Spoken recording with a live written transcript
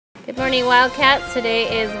Good morning, Wildcats.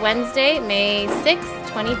 Today is Wednesday, May 6,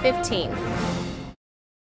 2015.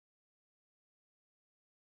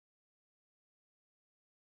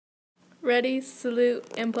 Ready, salute,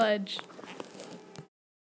 and pledge.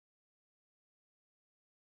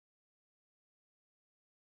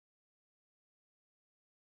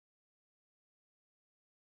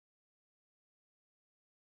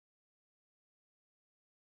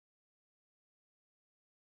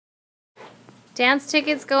 Dance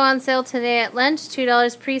tickets go on sale today at lunch.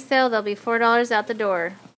 $2 pre-sale. They'll be $4 out the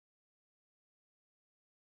door.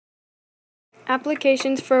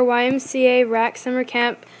 Applications for YMCA RAC Summer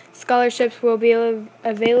Camp scholarships will be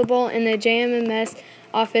available in the JMMS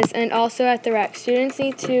office and also at the RAC. Students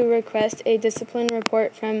need to request a discipline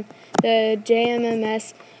report from the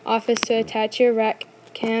JMMS office to attach your RAC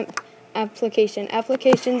camp application.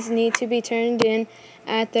 Applications need to be turned in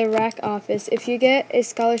at the RAC office. If you get a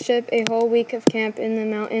scholarship, a whole week of camp in the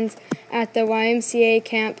mountains at the YMCA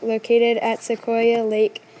camp located at Sequoia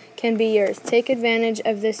Lake can be yours. Take advantage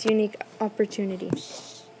of this unique opportunity.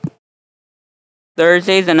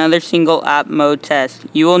 Thursday is another single app mode test.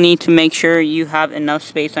 You will need to make sure you have enough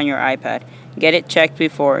space on your iPad. Get it checked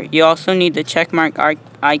before. You also need the checkmark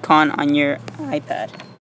icon on your iPad.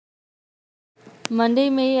 Monday,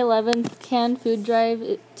 May 11th, canned food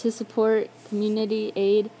drive to support community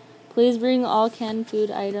aid. Please bring all canned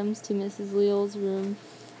food items to Mrs. Leal's room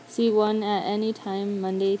C1 at any time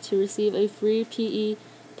Monday to receive a free PE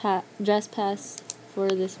dress pass for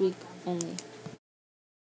this week only.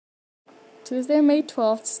 Tuesday, May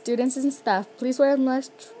 12th, students and staff, please wear lunch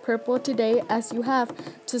purple today as you have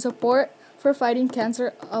to support for fighting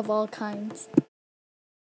cancer of all kinds.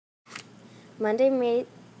 Monday, May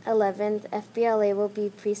 11th, FBLA will be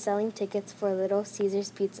pre-selling tickets for Little Caesars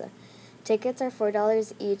Pizza. Tickets are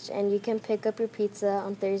 $4 each, and you can pick up your pizza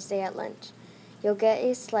on Thursday at lunch. You'll get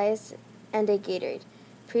a slice and a Gatorade.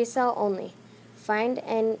 Pre-sale only. Find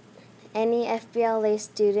any FBLA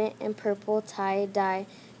student in purple tie-dye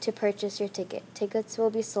to purchase your ticket. Tickets will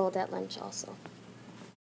be sold at lunch also.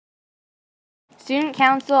 Student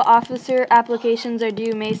Council officer applications are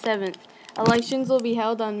due May 7th. Elections will be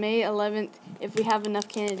held on May 11th if we have enough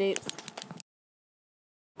candidates.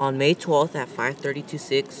 On May 12th at 5:30 to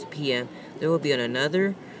 6 p.m., there will be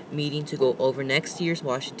another meeting to go over next year's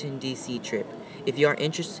Washington, D.C. trip. If you are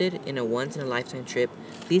interested in a once-in-a-lifetime trip,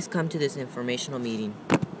 please come to this informational meeting.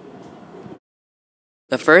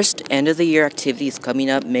 The first end-of-the-year activity is coming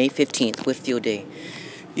up May 15th with Field Day.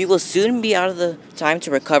 You will soon be out of the time to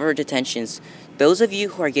recover detentions. Those of you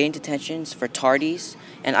who are getting detentions for tardies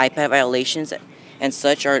and iPad violations and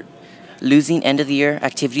such are losing end-of-the-year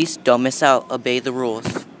activities. Don't miss out. Obey the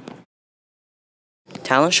rules.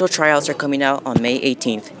 Talent show tryouts are coming out on May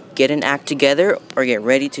 18th. Get an act together or get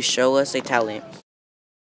ready to show us a talent.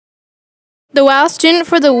 The WOW student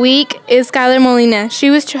for the week is Skylar Molina. She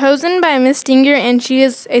was chosen by Miss Stinger and she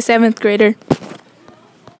is a 7th grader.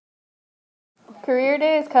 Career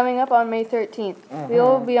Day is coming up on May 13th. We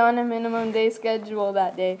will be on a minimum day schedule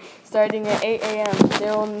that day, starting at 8 a.m.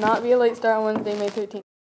 There will not be a late start on Wednesday, May 13th.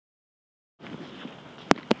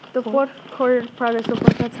 The fourth quarter progress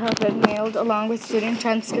reports have been mailed along with student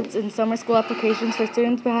transcripts and summer school applications for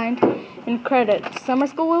students behind in credit. Summer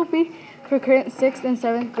school will be for current 6th and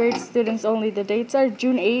 7th grade students only. The dates are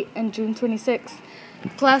June 8 and June 26.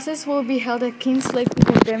 Classes will be held at Kings Lake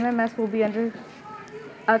because JMMS will be under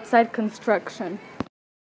outside construction.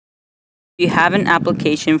 If you have an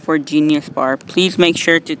application for Genius Bar, please make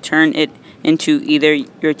sure to turn it into either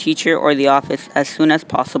your teacher or the office as soon as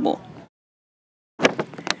possible.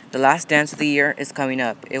 The last dance of the year is coming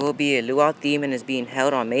up. It will be a luau theme and is being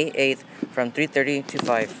held on May 8th from 3:30 to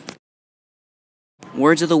 5.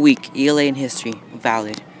 Words of the week, ELA and history,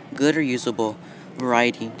 valid, good or usable,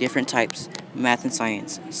 variety, different types, math and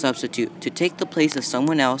science, substitute, to take the place of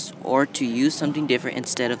someone else or to use something different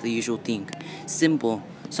instead of the usual thing, symbol,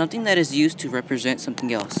 something that is used to represent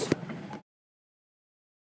something else.